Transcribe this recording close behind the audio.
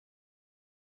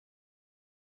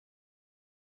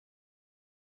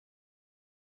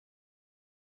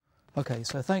Okay,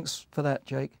 so thanks for that,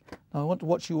 Jake. Now I want to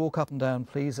watch you walk up and down,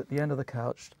 please, at the end of the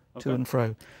couch, to and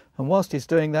fro. And whilst he's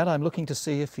doing that, I'm looking to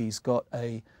see if he's got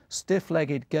a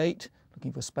stiff-legged gait,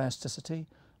 looking for spasticity.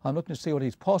 I'm looking to see what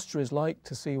his posture is like,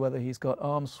 to see whether he's got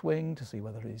arm swing, to see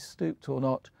whether he's stooped or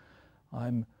not.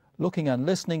 I'm looking and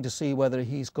listening to see whether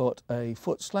he's got a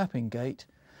foot-slapping gait.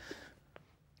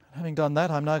 Having done that,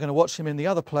 I'm now going to watch him in the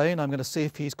other plane. I'm going to see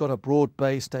if he's got a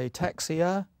broad-based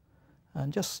ataxia.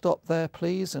 And just stop there,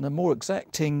 please. And a more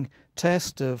exacting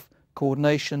test of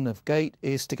coordination of gait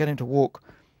is to get him to walk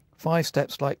 5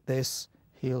 steps like this,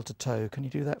 heel to toe. Can you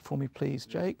do that for me, please,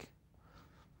 Jake?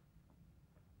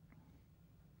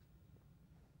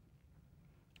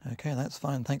 Okay, that's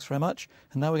fine. Thanks very much.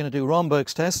 And now we're going to do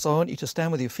Romberg's test. So I want you to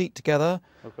stand with your feet together.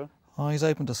 Okay. Eyes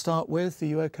open to start with. Are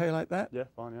you okay like that? Yeah,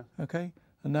 fine, yeah. Okay.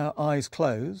 And now eyes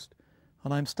closed.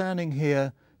 And I'm standing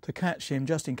here to catch him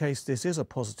just in case this is a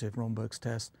positive Romberg's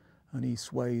test and he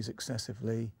sways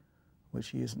excessively, which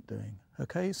he isn't doing.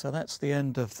 Okay, so that's the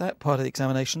end of that part of the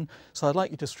examination. So I'd like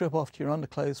you to strip off to your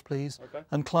underclothes, please,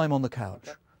 and climb on the couch.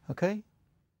 Okay?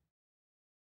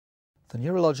 The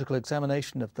neurological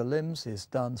examination of the limbs is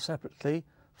done separately,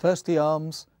 first the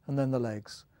arms and then the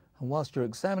legs. And whilst you're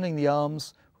examining the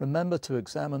arms, remember to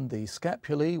examine the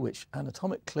scapulae, which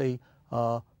anatomically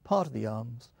are part of the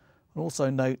arms, and also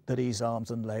note that his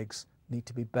arms and legs need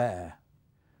to be bare.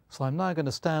 So I'm now going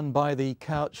to stand by the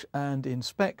couch and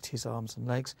inspect his arms and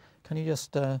legs. Can you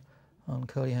just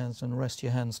uncurl your hands and rest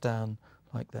your hands down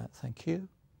like that? Thank you.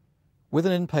 With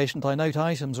an inpatient, I note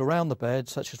items around the bed,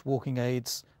 such as walking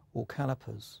aids or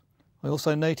calipers. I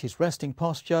also note his resting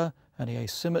posture, any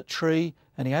asymmetry,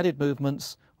 any added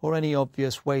movements, or any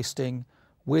obvious wasting,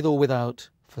 with or without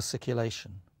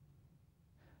fasciculation.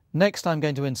 Next, I'm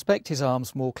going to inspect his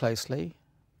arms more closely.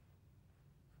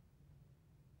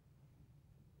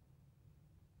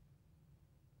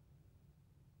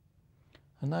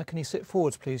 And now can you sit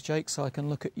forwards, please, Jake, so I can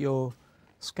look at your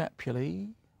scapulae.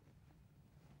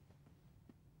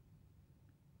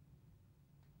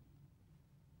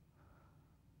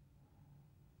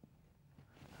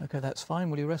 Okay, that's fine.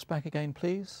 Will you rest back again,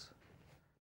 please?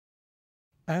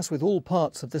 As with all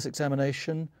parts of this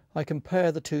examination, I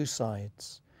compare the two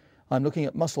sides. I'm looking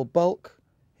at muscle bulk,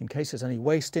 in case there's any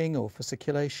wasting or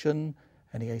fasciculation,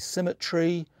 any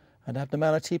asymmetry, an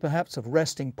abnormality perhaps of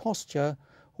resting posture,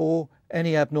 or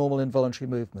any abnormal involuntary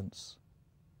movements.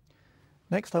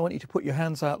 Next, I want you to put your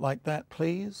hands out like that,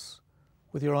 please,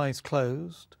 with your eyes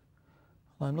closed.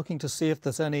 I'm looking to see if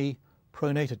there's any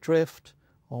pronator drift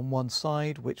on one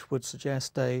side, which would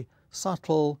suggest a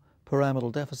subtle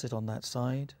pyramidal deficit on that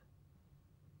side.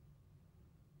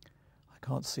 I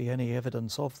can't see any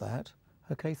evidence of that.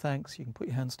 Okay, thanks. You can put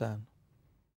your hands down.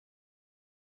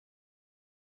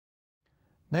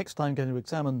 Next, I'm going to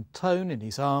examine tone in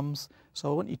his arms.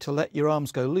 So I want you to let your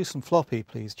arms go loose and floppy,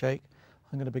 please, Jake.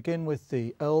 I'm going to begin with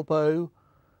the elbow,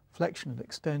 flexion and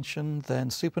extension, then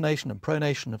supination and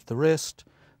pronation of the wrist,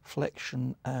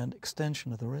 flexion and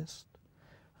extension of the wrist.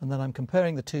 And then I'm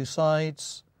comparing the two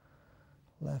sides,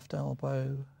 left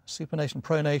elbow, supination,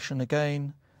 pronation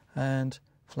again, and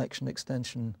flexion,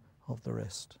 extension of the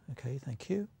wrist. Okay, thank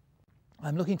you.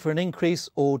 I'm looking for an increase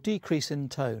or decrease in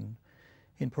tone.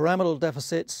 In pyramidal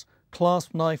deficits,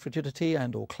 clasp knife rigidity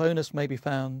and or clonus may be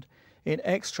found. In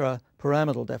extra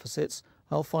pyramidal deficits,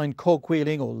 I'll find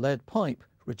cogwheeling or lead pipe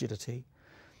rigidity.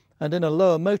 And in a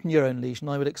lower motor neuron lesion,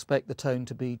 I would expect the tone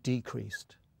to be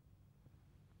decreased.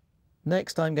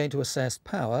 Next, I'm going to assess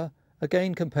power,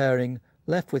 again comparing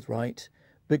left with right,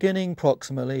 beginning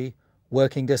proximally,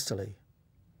 working distally.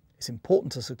 It's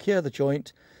important to secure the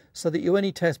joint so that you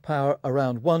only test power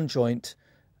around one joint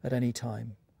at any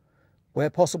time. Where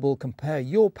possible, compare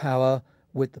your power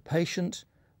with the patient.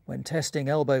 When testing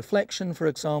elbow flexion, for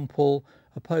example,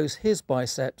 oppose his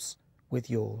biceps with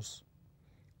yours.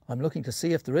 I'm looking to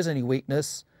see if there is any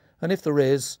weakness, and if there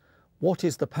is, what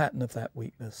is the pattern of that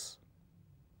weakness?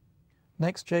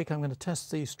 Next, Jake, I'm going to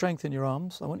test the strength in your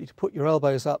arms. I want you to put your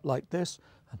elbows up like this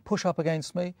and push up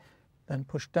against me, then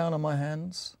push down on my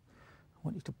hands. I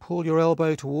want you to pull your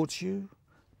elbow towards you,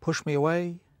 push me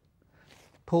away,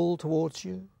 pull towards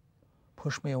you,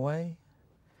 push me away.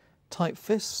 Tight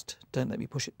fist, don't let me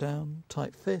push it down,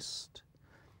 tight fist.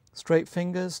 Straight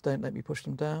fingers, don't let me push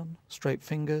them down, straight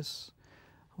fingers.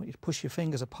 I want you to push your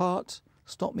fingers apart,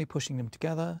 stop me pushing them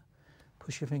together.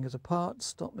 Push your fingers apart,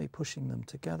 stop me pushing them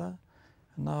together.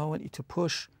 And now I want you to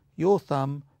push your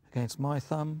thumb against my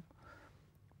thumb,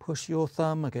 push your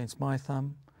thumb against my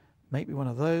thumb, make me one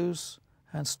of those,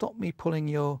 and stop me pulling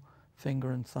your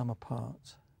finger and thumb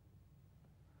apart.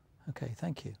 Okay,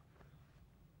 thank you.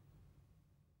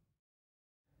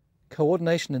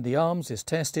 Coordination in the arms is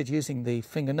tested using the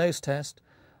finger-nose test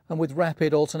and with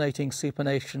rapid alternating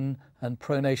supination and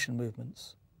pronation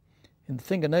movements. In the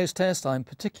finger-nose test, I'm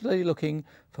particularly looking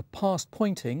for past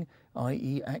pointing,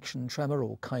 i.e. action tremor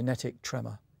or kinetic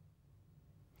tremor.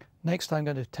 Next, I'm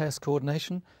going to test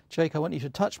coordination. Jake, I want you to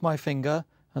touch my finger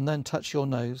and then touch your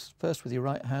nose, first with your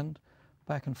right hand,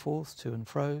 back and forth, to and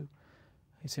fro.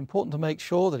 It's important to make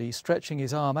sure that he's stretching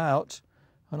his arm out,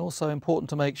 and also important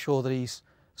to make sure that he's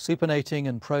supinating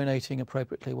and pronating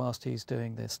appropriately whilst he's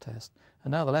doing this test.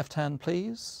 And now the left hand,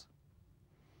 please.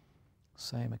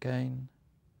 Same again.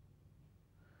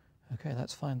 Okay,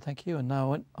 that's fine, thank you. And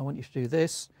now I want you to do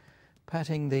this,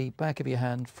 patting the back of your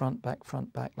hand, front, back,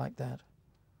 like that.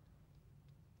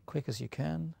 Quick as you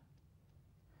can.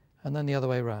 And then the other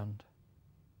way round.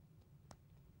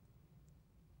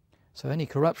 So any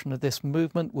corruption of this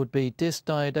movement would be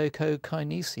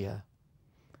dysdiadochokinesia,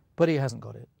 but he hasn't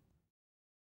got it.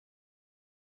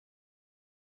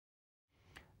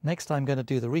 Next, I'm going to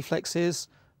do the reflexes.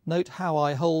 Note how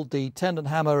I hold the tendon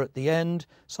hammer at the end,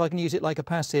 so I can use it like a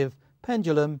passive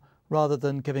pendulum rather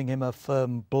than giving him a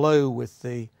firm blow with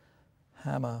the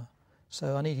hammer.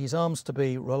 So I need his arms to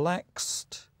be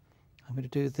relaxed. I'm going to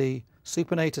do the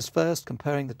supinators first,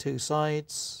 comparing the two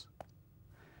sides.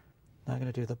 Now I'm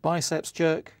going to do the biceps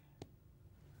jerk.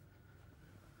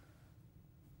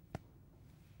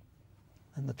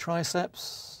 And the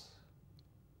triceps.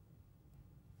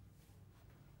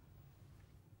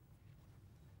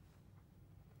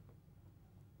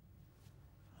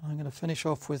 I'm going to finish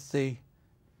off with the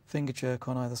finger jerk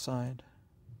on either side.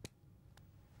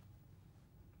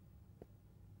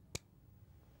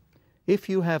 If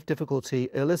you have difficulty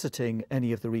eliciting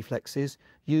any of the reflexes,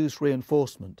 use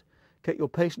reinforcement. Get your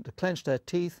patient to clench their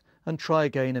teeth and try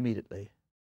again immediately.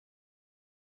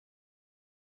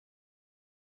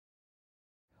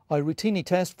 I routinely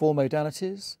test 4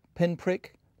 modalities: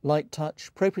 pinprick, light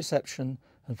touch, proprioception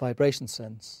and vibration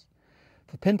sense.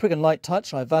 For pinprick and light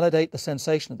touch, I validate the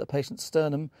sensation at the patient's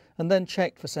sternum and then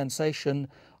check for sensation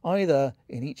either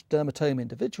in each dermatome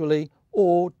individually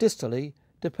or distally,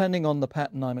 depending on the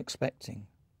pattern I'm expecting.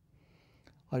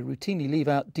 I routinely leave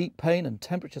out deep pain and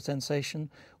temperature sensation,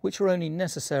 which are only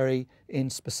necessary in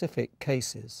specific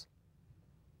cases.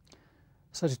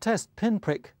 So to test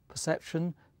pinprick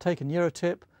perception, take a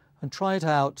neurotip and try it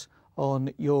out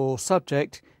on your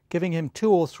subject, giving him 2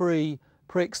 or 3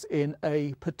 pricks in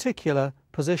a particular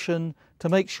position to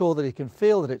make sure that he can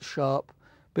feel that it's sharp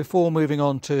before moving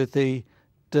on to the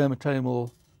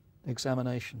dermatomal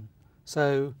examination.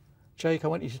 So, Jake, I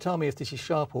want you to tell me if this is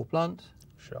sharp or blunt.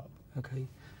 Sharp. Okay.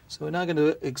 So we're now going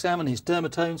to examine his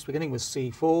dermatomes, beginning with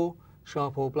C4,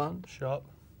 sharp or blunt. Sharp.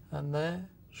 And there.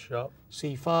 Sharp.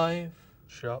 C5.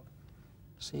 Sharp.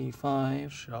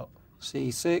 C5. Sharp.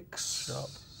 C6. Sharp.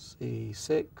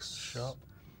 C6. Sharp.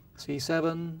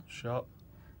 C7. Sharp.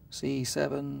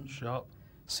 C7. Sharp.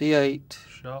 C8.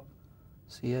 Sharp.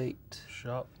 C8.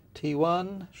 Sharp.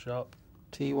 T1. Sharp.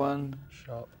 T1.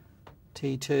 Sharp.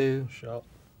 T2. Sharp.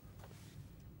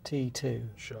 T2.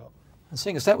 Sharp. And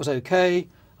seeing as that was okay,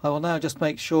 I will now just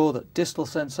make sure that distal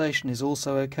sensation is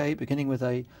also okay, beginning with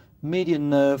a median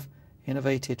nerve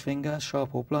innervated finger,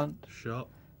 sharp or blunt, Sharp.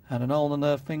 and an ulnar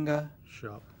nerve finger,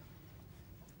 Sharp.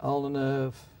 ulnar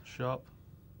nerve, Sharp.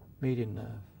 median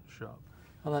nerve. Sharp.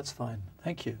 Oh, that's fine.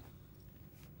 Thank you.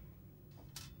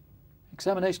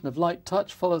 Examination of light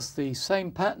touch follows the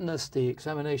same pattern as the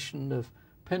examination of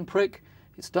pinprick.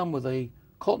 It's done with a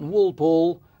cotton wool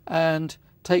ball, and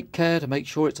take care to make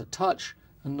sure it's a touch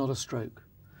and not a stroke.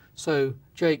 So,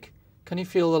 Jake, can you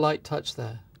feel the light touch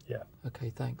there? Yeah. Okay,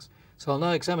 thanks. So I'll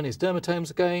now examine his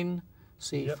dermatomes again.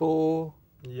 C4,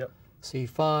 Yep.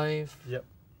 C5, Yep.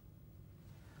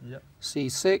 Yep.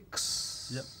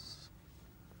 C6, Yep.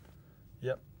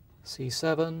 Yep.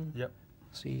 C7, Yep.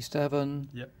 C7,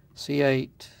 Yep.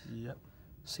 C8, Yep.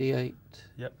 C8,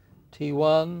 Yep.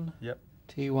 T1, Yep.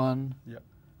 T1, Yep.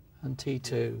 and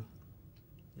T2.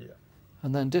 Yep.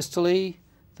 And then distally,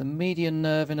 the median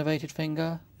nerve innervated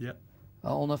finger, Yep.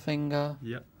 ulnar finger,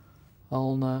 Yep.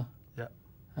 ulnar, Yep.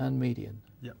 and median.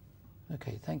 Yep.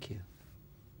 Okay, thank you.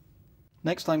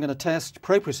 Next I'm going to test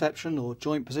proprioception or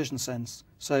joint position sense.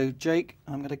 So Jake,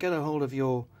 I'm going to get a hold of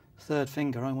your third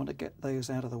finger. I want to get those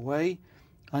out of the way.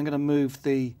 I'm going to move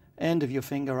the end of your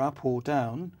finger up or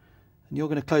down, and you're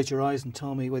going to close your eyes and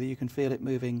tell me whether you can feel it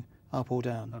moving up or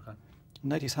down. Okay.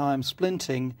 Notice how I'm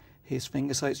splinting his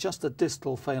finger, so it's just the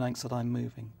distal phalanx that I'm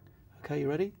moving. Okay, you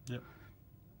ready? Yep.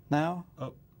 Now,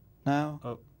 Up. now,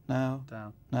 Up. now,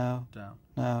 Down. now, Down.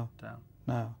 now, Down.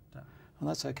 now. Down. And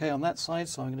that's okay on that side,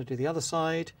 so I'm going to do the other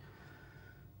side.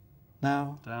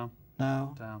 Now, Down.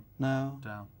 now, down, now,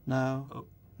 down, now, up,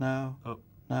 now, up,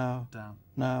 now, down,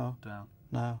 now, down,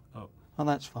 now, up. and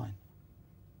that's fine.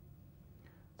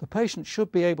 The patient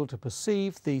should be able to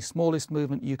perceive the smallest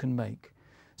movement you can make.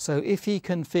 So if he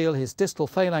can feel his distal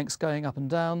phalanx going up and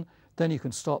down, then you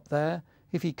can stop there.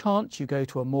 If he can't, you go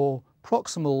to a more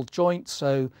proximal joint,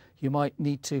 so you might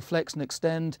need to flex and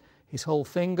extend his whole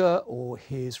finger or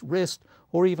his wrist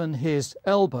or even his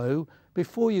elbow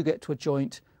before you get to a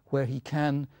joint where he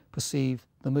can perceive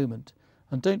the movement.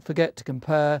 And don't forget to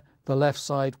compare the left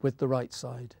side with the right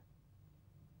side.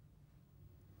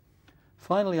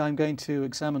 Finally, I'm going to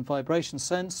examine vibration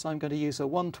sense. I'm going to use a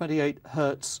 128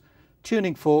 Hertz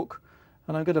tuning fork,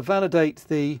 and I'm going to validate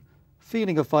the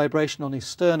feeling of vibration on his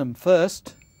sternum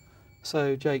first.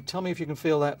 So, Jake, tell me if you can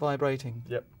feel that vibrating.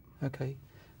 Yep. Okay.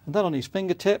 And then on his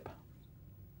fingertip.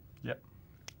 Yep.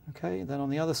 Okay, then on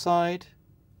the other side.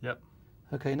 Yep.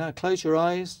 Okay, now close your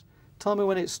eyes. Tell me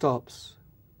when it stops.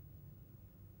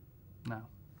 Now.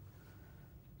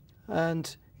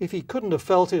 And if he couldn't have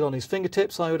felt it on his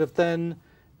fingertips, I would have then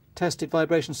tested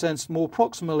vibration sense more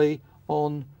proximally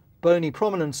on bony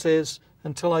prominences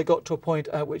until I got to a point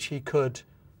at which he could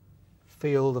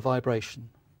feel the vibration.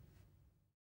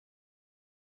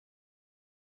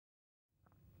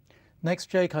 Next,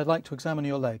 Jake, I'd like to examine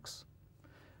your legs.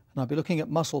 And I'll be looking at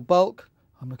muscle bulk.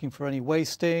 I'm looking for any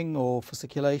wasting or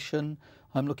fasciculation.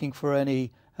 I'm looking for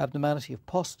any abnormality of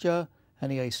posture,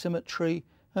 any asymmetry,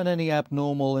 and any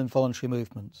abnormal involuntary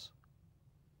movements.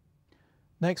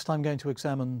 Next, I'm going to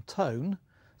examine tone.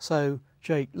 So,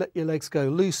 Jake, let your legs go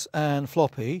loose and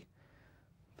floppy.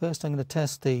 First, I'm going to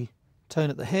test the tone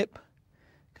at the hip,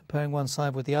 comparing one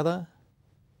side with the other.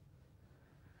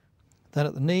 Then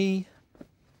at the knee.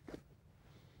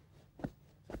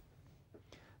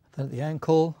 Then at the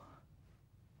ankle.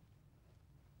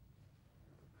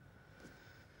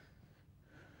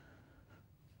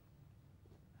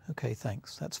 Okay,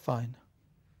 thanks, that's fine.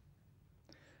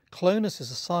 Clonus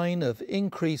is a sign of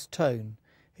increased tone.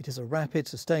 It is a rapid,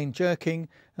 sustained jerking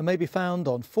and may be found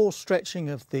on forced stretching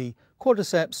of the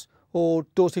quadriceps or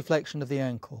dorsiflexion of the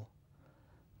ankle.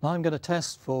 Now I'm going to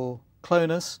test for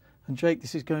clonus, and Jake,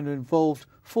 this is going to involve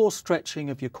forced stretching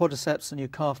of your quadriceps and your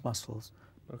calf muscles.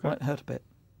 Okay. Might hurt a bit.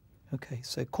 Okay,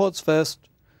 so quads first,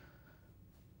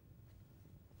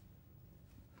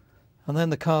 and then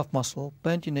the calf muscle.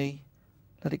 Bend your knee,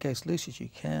 let it go as loose as you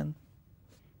can.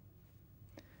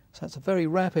 So that's a very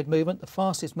rapid movement, the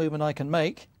fastest movement I can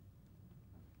make.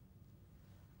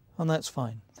 And that's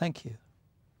fine, thank you.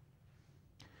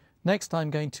 Next, I'm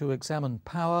going to examine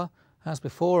power. As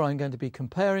before, I'm going to be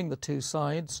comparing the two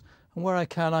sides, and where I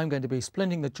can, I'm going to be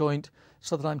splinting the joint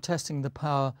so that I'm testing the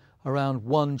power around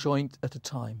one joint at a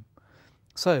time.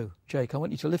 So, Jake, I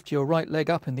want you to lift your right leg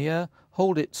up in the air,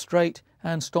 hold it straight,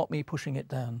 and stop me pushing it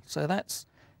down. So that's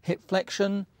hip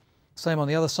flexion, same on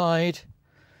the other side.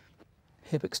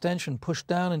 Hip extension, push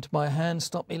down into my hand,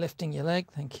 stop me lifting your leg,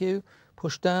 thank you.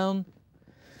 Push down,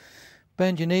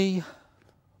 bend your knee,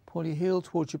 pull your heel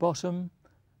towards your bottom.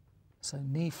 So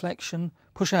knee flexion,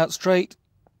 push out straight,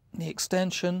 knee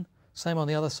extension, same on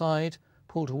the other side,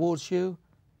 pull towards you,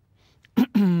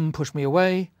 push me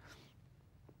away,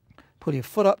 pull your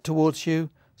foot up towards you,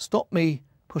 stop me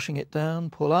pushing it down,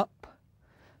 pull up,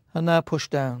 and now push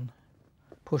down.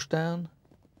 Push down.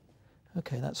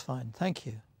 Okay, that's fine, thank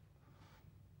you.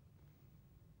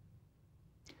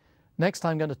 Next,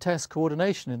 I'm going to test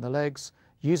coordination in the legs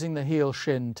using the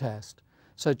heel-shin test.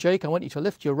 So, Jake, I want you to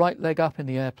lift your right leg up in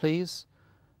the air, please,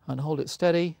 and hold it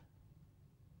steady.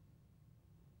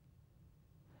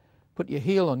 Put your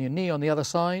heel on your knee on the other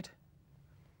side,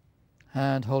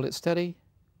 and hold it steady.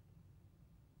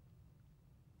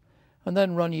 And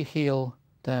then run your heel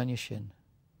down your shin.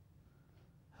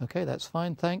 Okay, that's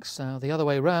fine, thanks. Now, the other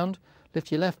way round,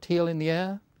 lift your left heel in the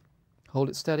air, hold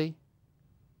it steady.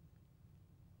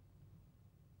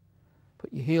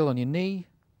 Put your heel on your knee,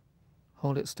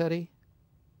 hold it steady,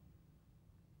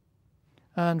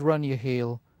 and run your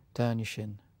heel down your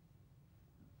shin.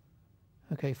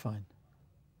 Okay, fine.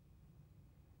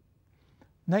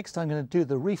 Next, I'm going to do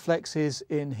the reflexes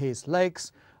in his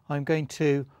legs. I'm going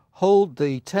to hold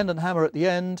the tendon hammer at the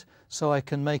end so I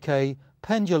can make a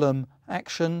pendulum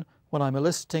action when I'm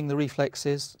eliciting the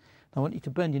reflexes. I want you to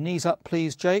bend your knees up,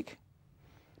 please, Jake.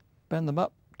 Bend them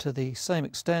up to the same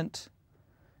extent.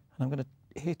 And I'm going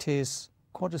to hit his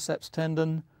quadriceps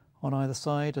tendon on either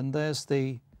side, and there's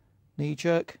the knee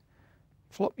jerk.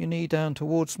 Flop your knee down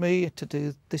towards me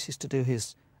this is to do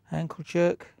his ankle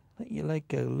jerk. Let your leg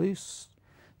go loose.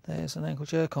 There's an ankle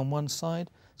jerk on one side,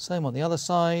 same on the other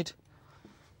side.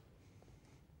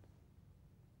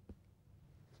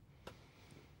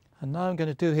 And now I'm going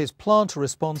to do his plantar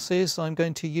responses. I'm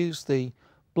going to use the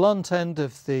blunt end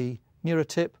of the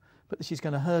neurotip, but this is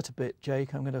going to hurt a bit,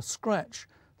 Jake. I'm going to scratch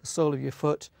the sole of your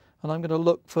foot, and I'm going to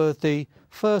look for the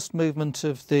first movement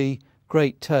of the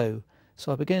great toe.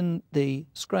 So I begin the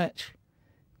scratch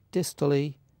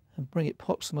distally and bring it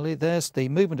proximally. There's the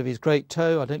movement of his great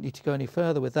toe. I don't need to go any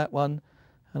further with that one.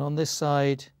 And on this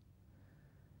side,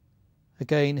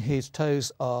 again, his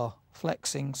toes are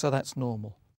flexing, so that's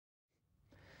normal.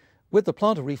 With the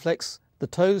plantar reflex, the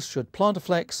toes should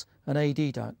plantarflex and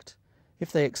adduct.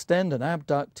 If they extend and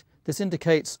abduct, this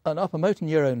indicates an upper motor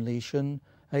neuron lesion,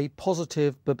 a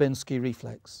positive Babinski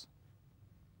reflex.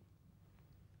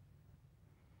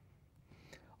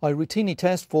 I routinely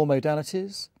test 4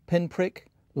 modalities: pinprick,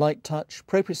 light touch,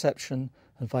 proprioception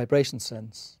and vibration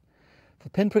sense. For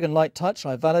pinprick and light touch,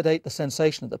 I validate the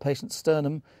sensation at the patient's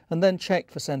sternum and then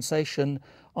check for sensation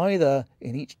either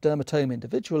in each dermatome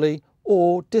individually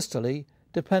or distally,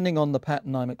 depending on the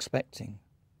pattern I'm expecting.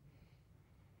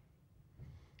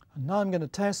 And now I'm going to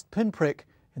test pinprick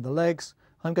in the legs.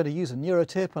 I'm going to use a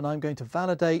neurotip and I'm going to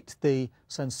validate the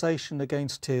sensation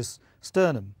against his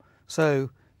sternum.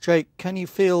 So, Jake, can you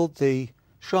feel the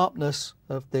sharpness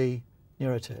of the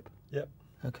neurotip? Yep.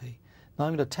 Okay. Now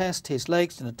I'm going to test his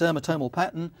legs in a dermatomal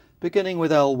pattern, beginning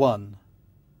with L1.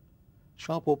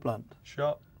 Sharp or blunt?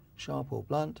 Sharp. Sharp or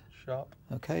blunt? Sharp.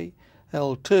 Okay.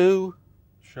 L2.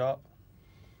 Sharp.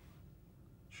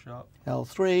 Sharp.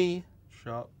 L3.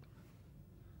 Sharp.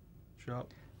 Sharp.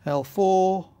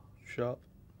 L4. Sharp.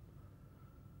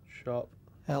 Sharp.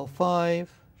 L5.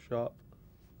 Sharp.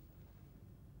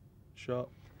 Sharp.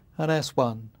 And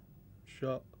S1.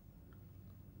 Sharp.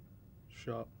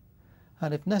 Sharp.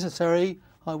 And if necessary,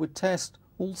 I would test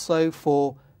also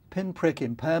for pinprick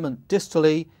impairment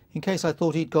distally in case I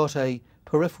thought he'd got a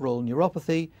peripheral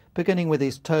neuropathy, beginning with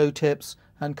his toe tips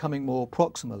and coming more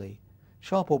proximally.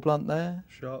 Sharp or blunt there?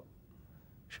 Sharp.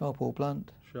 Sharp or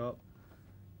blunt? Sharp.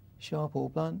 Sharp or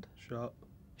blunt? Sharp.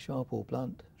 Sharp or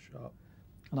blunt? Sharp.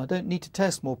 And I don't need to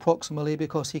test more proximally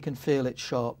because he can feel it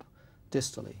sharp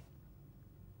distally.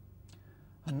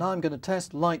 And now I'm going to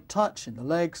test light touch in the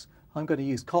legs. I'm going to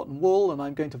use cotton wool and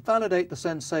I'm going to validate the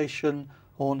sensation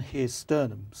on his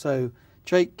sternum. So,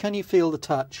 Jake, can you feel the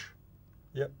touch?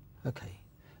 Yep. Okay.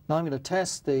 Now I'm going to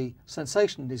test the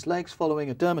sensation in his legs following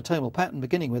a dermatomal pattern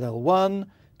beginning with L1.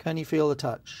 Can you feel the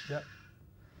touch? Yep.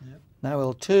 Yep. Now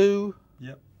L2.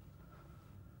 Yep.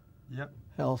 Yep.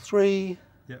 L3.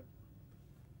 Yep.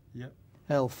 Yep.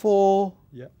 L4.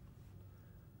 Yep.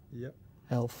 Yep.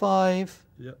 L5.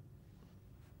 Yep.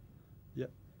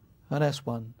 Yep. And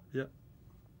S1. Yep.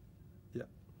 Yep.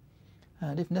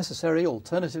 And if necessary,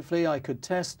 alternatively, I could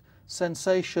test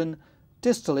sensation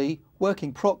distally,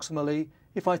 working proximally,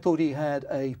 if I thought he had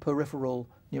a peripheral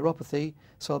neuropathy.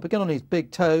 So I'll begin on his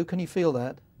big toe. Can you feel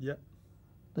that? Yep.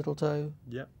 Little toe,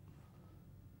 Yep.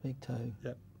 big toe,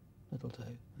 Yep. little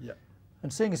toe. Yep.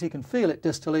 And seeing as he can feel it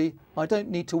distally, I don't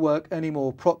need to work any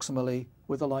more proximally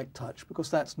with a light touch because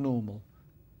that's normal.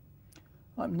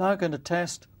 I'm now going to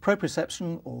test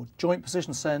proprioception or joint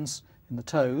position sense in the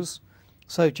toes.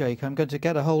 So, Jake, I'm going to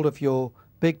get a hold of your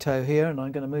big toe here and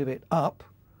I'm going to move it up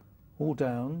or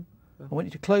down. I want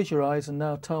you to close your eyes and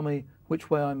now tell me which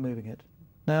way I'm moving it.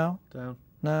 Now, Down.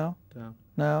 now, Down.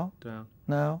 now, Down.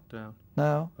 now, Down.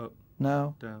 now, Up.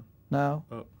 now, Down. now.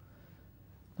 Up.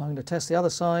 I'm going to test the other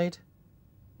side.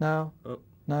 Now, Up.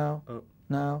 now, Up.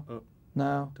 now, Up.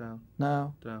 now, Down.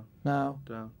 now, Down. now,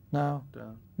 Down. now,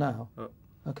 Down. now. Up.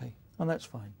 Okay, and that's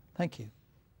fine. Thank you.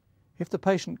 If the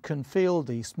patient can feel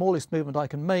the smallest movement I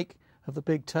can make of the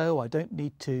big toe, I don't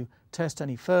need to test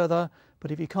any further. But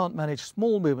if you can't manage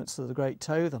small movements of the great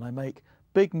toe, then I make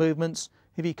big movements.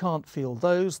 If you can't feel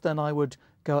those, then I would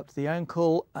go up to the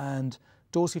ankle and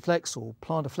dorsiflex or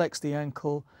plantarflex the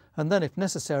ankle. And then if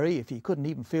necessary, if you couldn't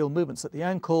even feel movements at the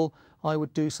ankle, I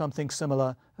would do something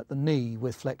similar at the knee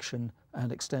with flexion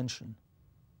and extension.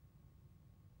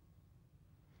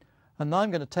 And now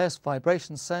I'm going to test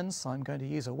vibration sense. I'm going to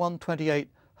use a 128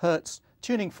 Hertz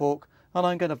tuning fork and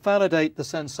I'm going to validate the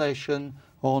sensation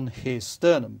on his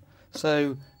sternum.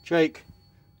 So, Jake,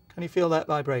 can you feel that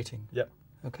vibrating? Yep.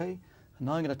 Okay. And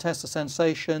now I'm going to test the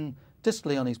sensation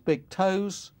distally on his big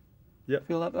toes. Yep.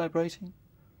 Feel that vibrating?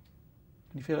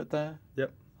 Can you feel it there?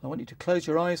 Yep. I want you to close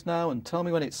your eyes now and tell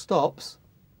me when it stops.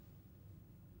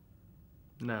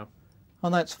 Now.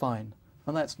 And that's fine.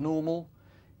 And that's normal.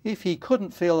 If he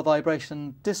couldn't feel the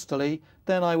vibration distally,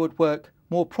 then I would work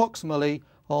more proximally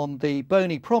on the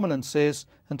bony prominences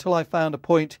until I found a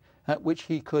point at which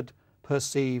he could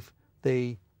perceive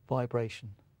the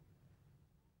vibration.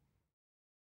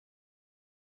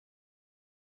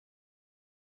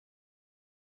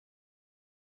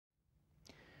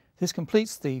 This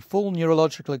completes the full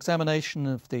neurological examination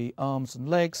of the arms and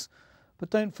legs, but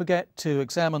don't forget to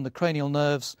examine the cranial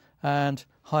nerves and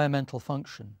higher mental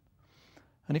function.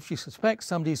 And if you suspect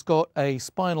somebody's got a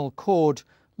spinal cord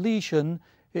lesion,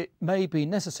 it may be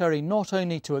necessary not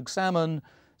only to examine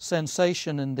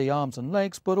sensation in the arms and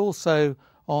legs, but also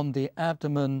on the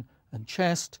abdomen and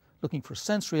chest, looking for a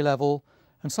sensory level.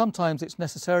 And sometimes it's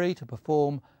necessary to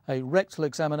perform a rectal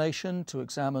examination to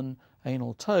examine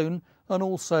anal tone, and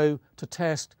also to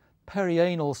test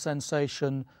perianal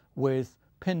sensation with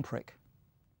pinprick.